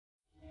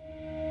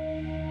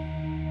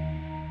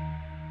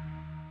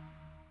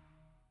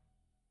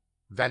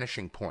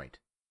Vanishing Point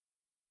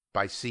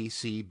by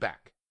C.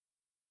 Beck.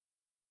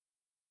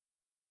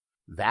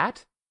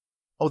 That?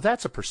 Oh,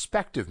 that's a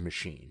perspective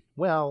machine.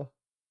 Well,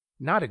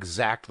 not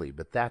exactly,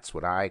 but that's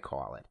what I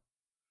call it.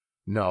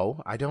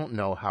 No, I don't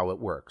know how it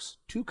works.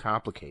 Too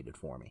complicated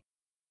for me.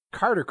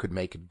 Carter could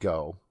make it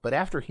go, but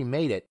after he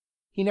made it,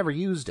 he never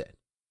used it.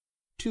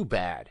 Too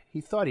bad.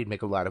 He thought he'd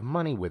make a lot of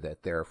money with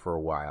it there for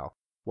a while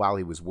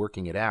he was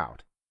working it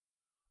out.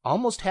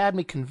 Almost had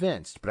me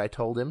convinced, but I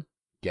told him,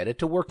 get it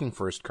to working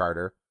first,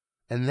 Carter,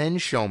 and then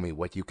show me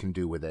what you can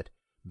do with it,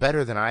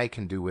 better than I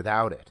can do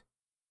without it.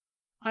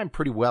 I'm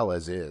pretty well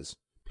as is.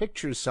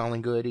 Pictures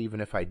selling good even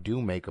if I do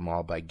make 'em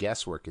all by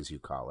guesswork, as you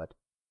call it.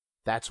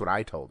 That's what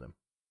I told him.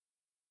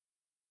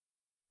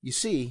 You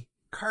see,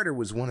 Carter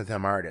was one of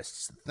them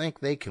artists that think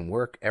they can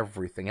work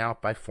everything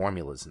out by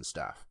formulas and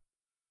stuff.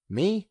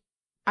 Me,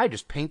 I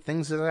just paint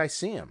things as I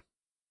see 'em.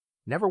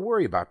 Never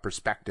worry about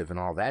perspective and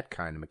all that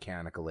kind of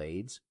mechanical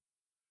aids.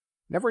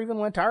 Never even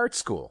went to art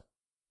school.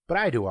 But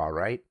I do all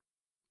right.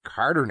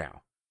 Carter,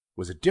 now,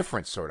 was a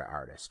different sort of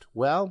artist.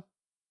 Well,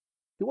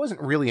 he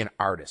wasn't really an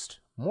artist,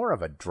 more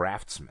of a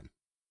draftsman.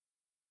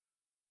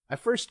 I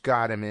first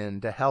got him in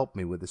to help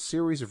me with a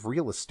series of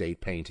real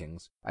estate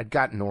paintings I'd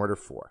got an order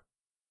for.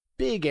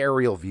 Big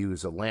aerial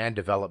views of land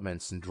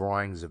developments and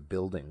drawings of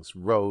buildings,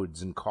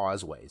 roads and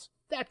causeways,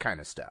 that kind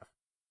of stuff.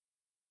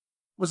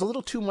 It was a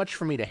little too much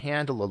for me to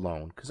handle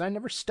alone, because I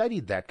never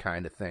studied that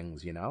kind of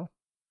things, you know.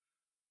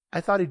 I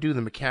thought he'd do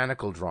the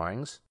mechanical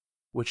drawings,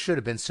 which should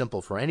have been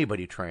simple for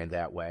anybody trained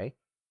that way,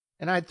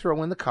 and I'd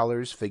throw in the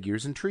colors,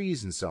 figures, and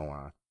trees and so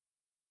on.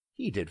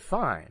 He did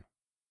fine.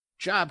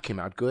 Job came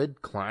out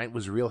good, client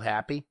was real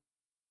happy.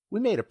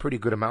 We made a pretty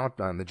good amount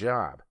on the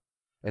job,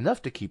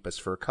 enough to keep us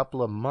for a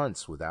couple of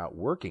months without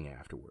working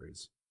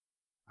afterwards.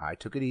 I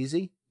took it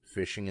easy,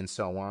 fishing and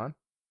so on.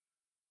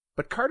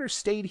 But Carter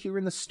stayed here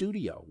in the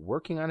studio,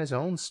 working on his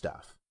own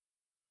stuff.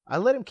 I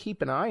let him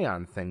keep an eye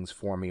on things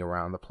for me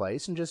around the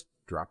place and just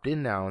dropped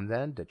in now and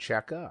then to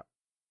check up.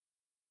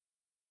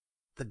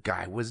 The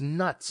guy was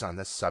nuts on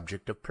the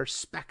subject of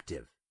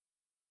perspective.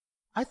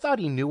 I thought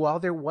he knew all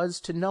there was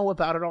to know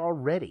about it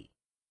already,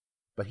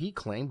 but he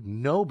claimed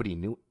nobody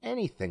knew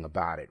anything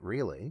about it,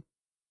 really.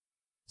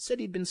 Said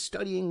he'd been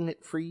studying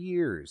it for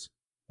years,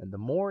 and the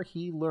more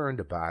he learned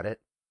about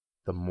it,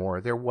 the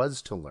more there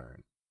was to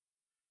learn.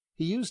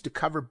 He used to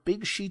cover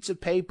big sheets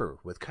of paper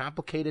with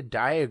complicated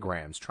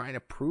diagrams trying to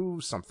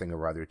prove something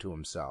or other to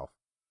himself.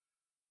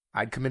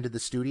 I'd come into the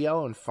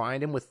studio and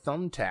find him with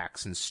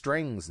thumbtacks and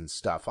strings and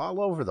stuff all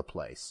over the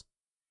place.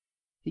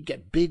 He'd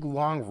get big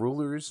long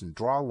rulers and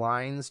draw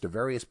lines to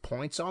various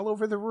points all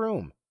over the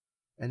room,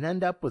 and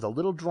end up with a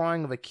little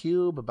drawing of a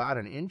cube about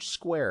an inch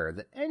square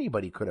that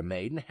anybody could have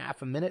made in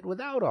half a minute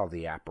without all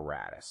the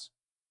apparatus.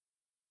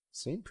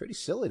 Seemed pretty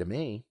silly to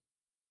me.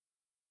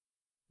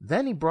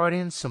 Then he brought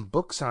in some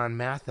books on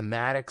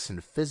mathematics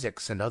and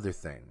physics and other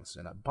things,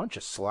 and a bunch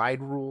of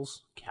slide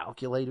rules,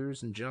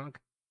 calculators, and junk.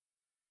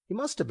 He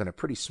must have been a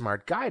pretty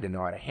smart guy to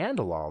know how to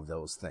handle all of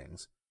those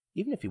things,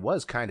 even if he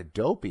was kind of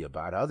dopey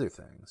about other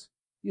things.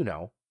 You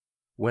know,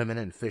 women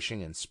and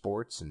fishing and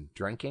sports and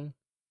drinking.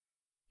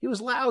 He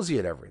was lousy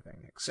at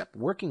everything, except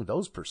working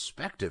those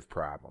perspective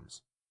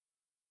problems.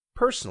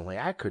 Personally,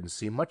 I couldn't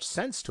see much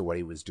sense to what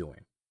he was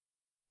doing.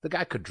 The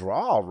guy could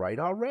draw all right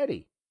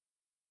already.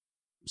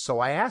 So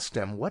I asked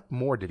him what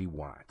more did he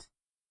want.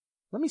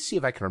 Let me see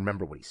if I can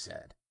remember what he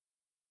said.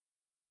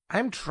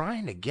 I'm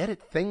trying to get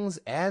at things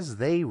as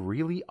they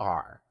really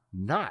are,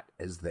 not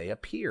as they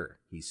appear,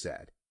 he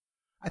said.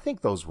 I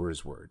think those were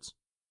his words.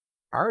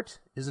 Art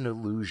is an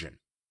illusion,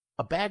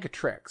 a bag of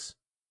tricks.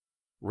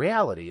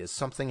 Reality is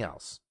something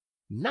else,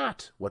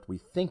 not what we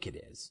think it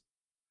is.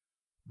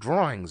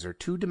 Drawings are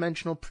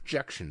two-dimensional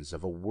projections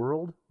of a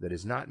world that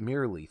is not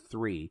merely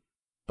three,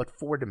 but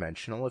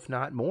four-dimensional, if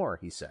not more,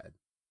 he said.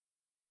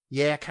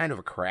 Yeah, kind of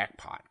a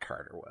crackpot,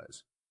 Carter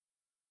was.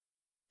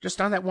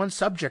 Just on that one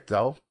subject,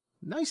 though.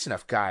 Nice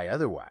enough guy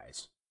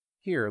otherwise.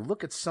 Here,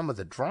 look at some of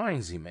the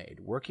drawings he made,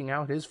 working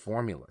out his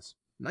formulas.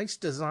 Nice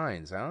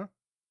designs, huh?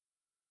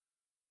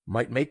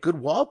 Might make good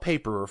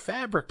wallpaper or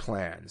fabric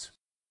plans.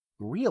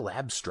 Real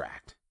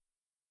abstract.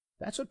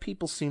 That's what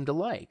people seem to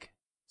like.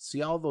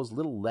 See all those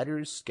little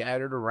letters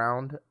scattered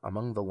around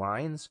among the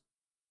lines?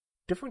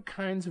 Different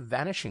kinds of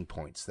vanishing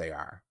points they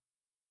are.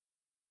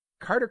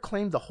 Carter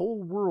claimed the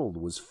whole world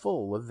was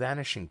full of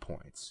vanishing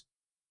points.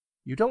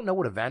 You don't know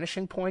what a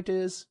vanishing point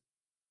is?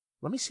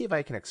 Let me see if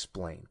I can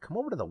explain. Come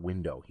over to the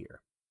window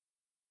here.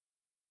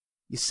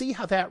 You see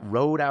how that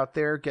road out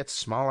there gets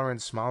smaller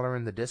and smaller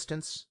in the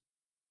distance?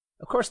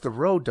 Of course, the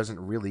road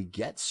doesn't really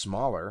get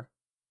smaller.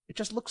 It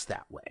just looks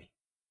that way.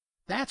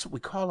 That's what we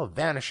call a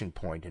vanishing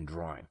point in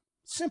drawing.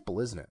 Simple,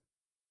 isn't it?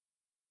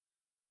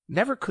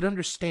 Never could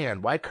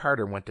understand why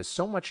Carter went to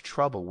so much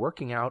trouble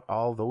working out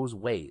all those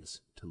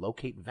ways to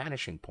locate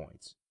vanishing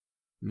points.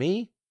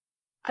 Me?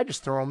 I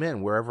just throw 'em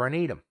in wherever I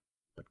need 'em.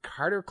 But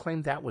Carter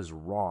claimed that was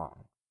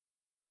wrong.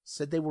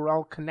 Said they were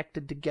all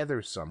connected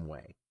together some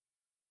way,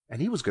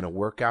 and he was going to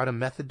work out a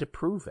method to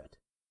prove it.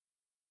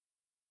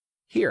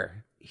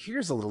 Here,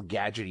 here's a little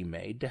gadget he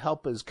made to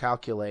help his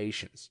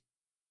calculations.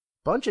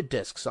 Bunch of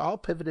discs all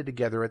pivoted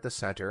together at the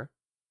center.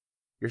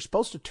 You're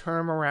supposed to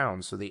turn them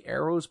around so the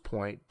arrows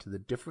point to the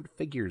different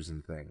figures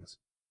and things.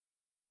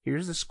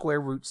 Here's the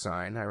square root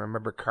sign. I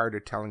remember Carter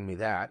telling me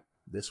that.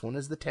 This one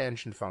is the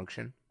tangent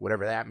function,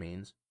 whatever that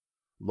means.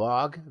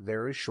 Log,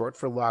 there is short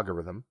for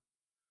logarithm.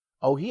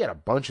 Oh, he had a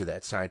bunch of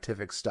that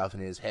scientific stuff in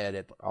his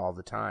head all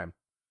the time.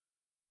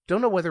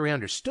 Don't know whether he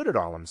understood it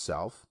all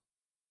himself.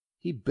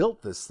 He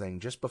built this thing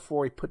just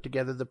before he put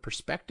together the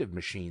perspective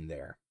machine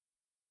there.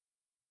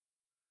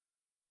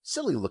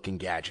 Silly looking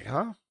gadget,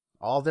 huh?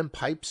 All them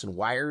pipes and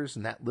wires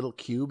and that little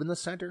cube in the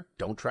center.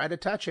 Don't try to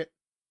touch it.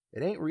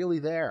 It ain't really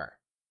there.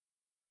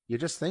 You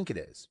just think it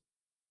is.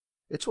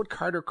 It's what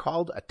Carter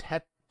called a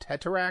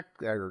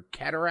teteract or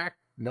cataract.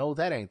 No,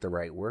 that ain't the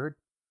right word.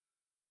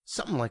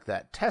 Something like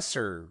that.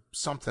 Tesser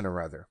something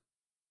or other.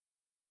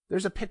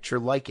 There's a picture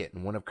like it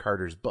in one of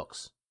Carter's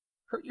books.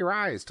 Hurt your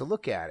eyes to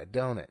look at it,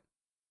 don't it?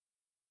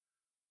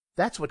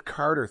 That's what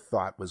Carter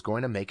thought was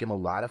going to make him a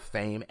lot of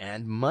fame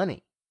and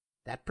money.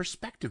 That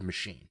perspective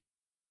machine.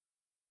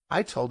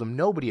 I told him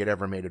nobody had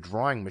ever made a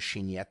drawing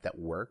machine yet that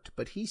worked,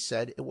 but he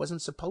said it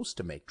wasn't supposed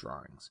to make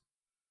drawings.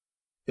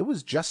 It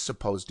was just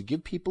supposed to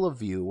give people a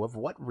view of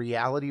what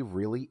reality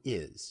really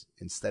is,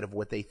 instead of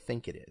what they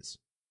think it is.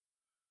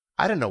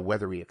 I don't know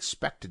whether he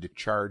expected to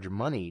charge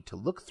money to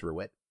look through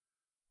it,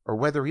 or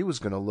whether he was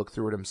going to look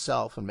through it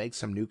himself and make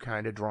some new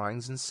kind of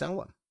drawings and sell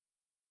them.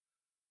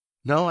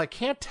 No, I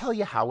can't tell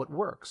you how it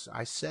works.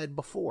 I said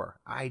before,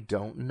 I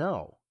don't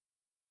know.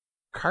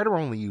 Carter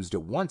only used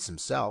it once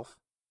himself.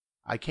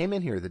 I came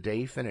in here the day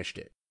he finished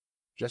it,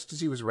 just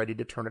as he was ready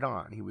to turn it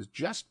on. He was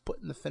just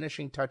putting the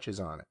finishing touches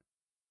on it.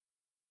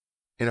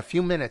 In a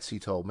few minutes, he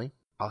told me,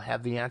 I'll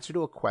have the answer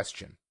to a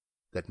question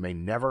that may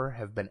never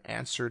have been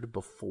answered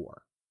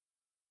before.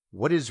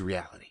 What is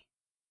reality?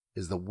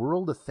 Is the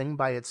world a thing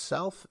by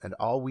itself and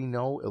all we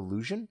know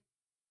illusion?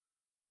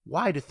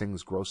 Why do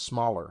things grow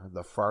smaller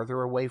the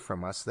farther away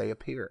from us they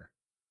appear?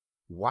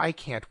 Why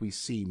can't we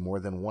see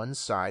more than one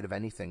side of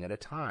anything at a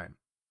time?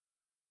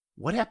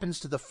 What happens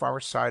to the far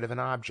side of an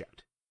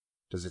object?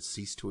 Does it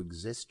cease to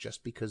exist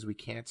just because we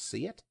can't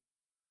see it?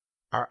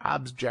 Are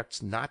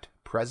objects not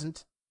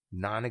present,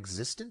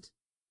 non-existent?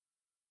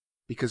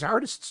 Because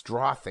artists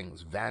draw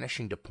things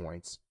vanishing to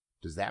points,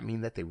 does that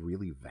mean that they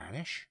really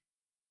vanish?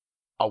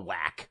 A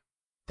whack.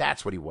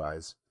 That's what he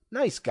was.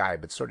 Nice guy,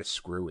 but sort of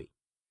screwy.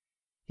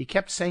 He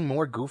kept saying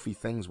more goofy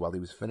things while he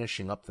was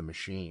finishing up the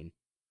machine,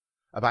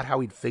 about how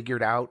he'd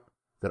figured out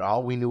that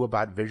all we knew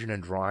about vision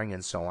and drawing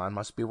and so on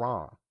must be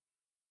wrong,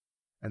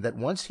 and that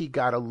once he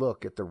got a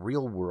look at the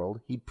real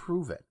world, he'd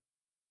prove it.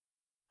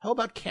 How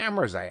about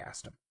cameras, I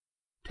asked him.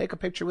 Take a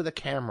picture with a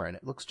camera and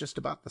it looks just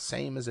about the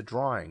same as a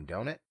drawing,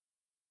 don't it?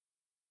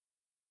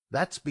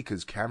 That's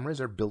because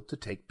cameras are built to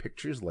take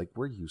pictures like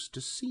we're used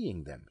to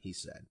seeing them, he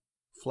said.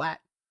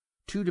 Flat,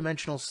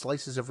 two-dimensional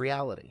slices of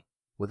reality,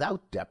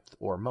 without depth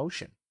or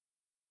motion.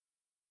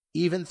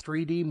 Even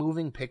 3D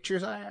moving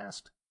pictures, I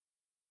asked.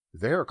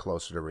 They're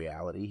closer to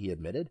reality, he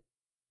admitted,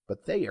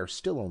 but they are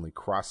still only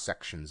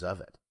cross-sections of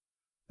it.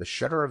 The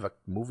shutter of a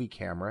movie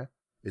camera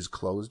is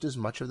closed as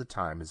much of the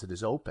time as it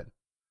is open.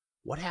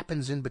 What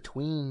happens in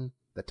between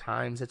the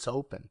times it's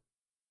open?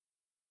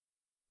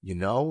 You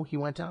know, he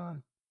went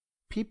on,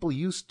 people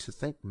used to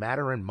think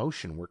matter and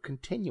motion were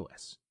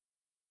continuous,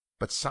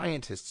 but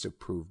scientists have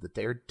proved that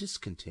they are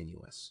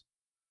discontinuous.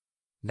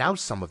 Now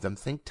some of them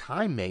think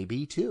time may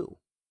be too.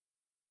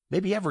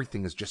 Maybe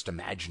everything is just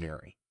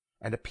imaginary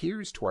and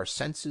appears to our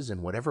senses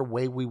in whatever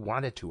way we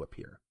want it to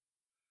appear.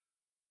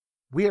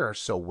 We are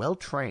so well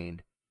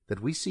trained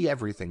that we see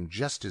everything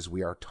just as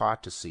we are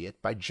taught to see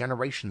it by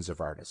generations of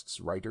artists,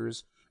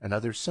 writers, and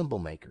other symbol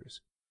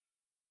makers.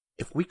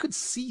 If we could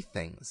see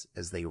things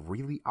as they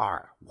really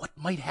are, what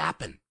might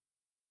happen?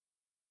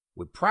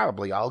 We'd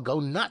probably all go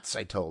nuts,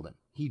 I told him.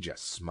 He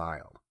just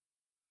smiled.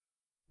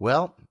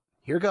 Well,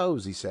 here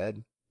goes, he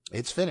said.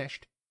 It's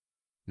finished.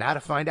 Now to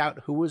find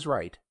out who was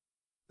right.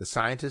 The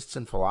scientists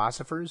and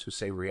philosophers who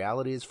say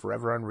reality is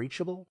forever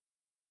unreachable,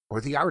 or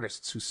the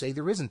artists who say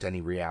there isn't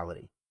any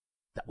reality,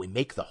 that we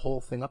make the whole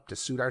thing up to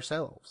suit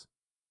ourselves.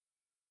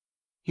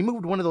 He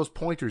moved one of those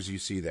pointers you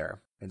see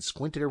there and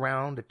squinted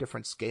around at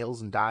different scales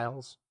and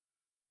dials,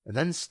 and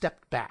then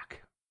stepped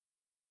back.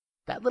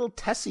 That little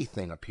Tessie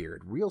thing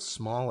appeared, real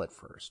small at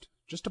first,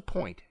 just a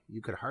point.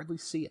 You could hardly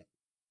see it.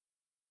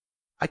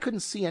 I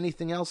couldn't see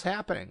anything else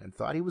happening and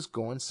thought he was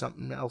going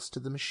something else to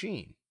the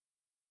machine.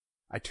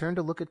 I turned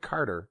to look at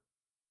Carter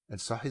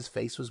and saw his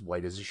face was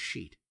white as a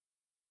sheet.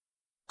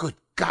 Good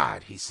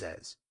God, he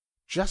says,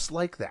 just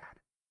like that.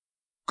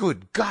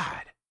 Good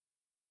God!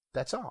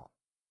 That's all.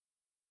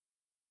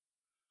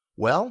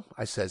 Well,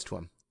 I says to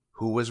him,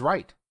 who was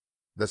right?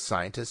 The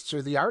scientists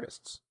or the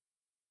artists?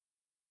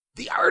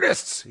 The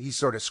artists, he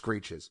sort of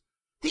screeches.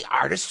 The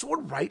artists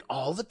were right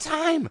all the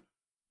time.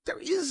 There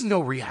is no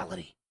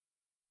reality.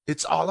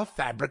 It's all a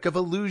fabric of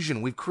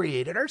illusion we've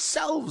created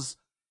ourselves.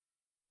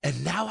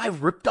 And now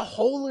I've ripped a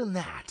hole in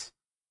that.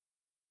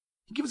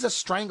 He gives a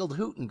strangled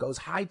hoot and goes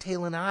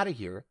hightailing out of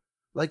here,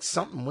 like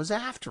something was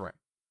after him,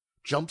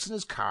 jumps in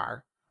his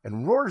car,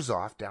 and roars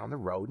off down the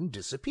road and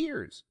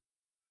disappears.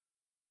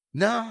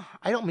 No,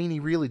 I don't mean he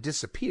really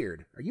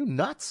disappeared. Are you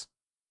nuts?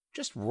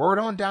 Just roared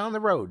on down the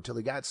road till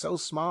he got so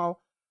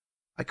small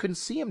I couldn't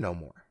see him no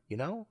more. You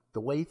know,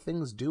 the way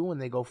things do when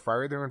they go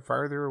farther and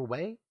farther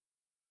away.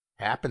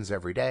 Happens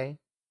every day.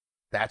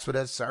 That's what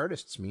us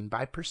artists mean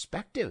by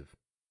perspective.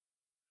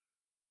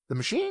 The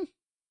machine?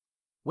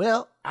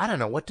 Well, I don't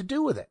know what to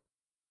do with it.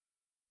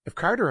 If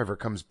Carter ever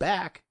comes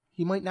back,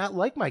 he might not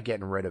like my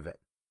getting rid of it.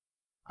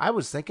 I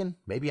was thinking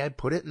maybe I'd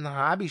put it in the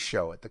hobby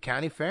show at the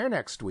county fair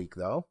next week,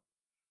 though.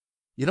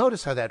 You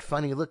notice how that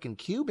funny-looking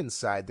cube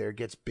inside there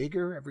gets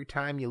bigger every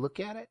time you look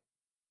at it?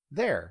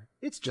 There,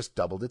 it's just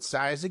doubled its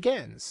size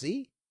again,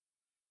 see?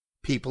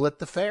 People at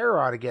the fair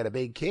ought to get a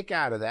big kick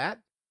out of that.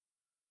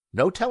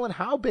 No telling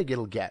how big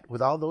it'll get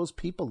with all those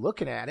people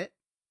looking at it.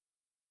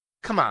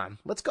 Come on,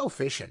 let's go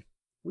fishing.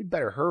 We'd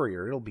better hurry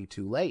or it'll be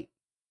too late.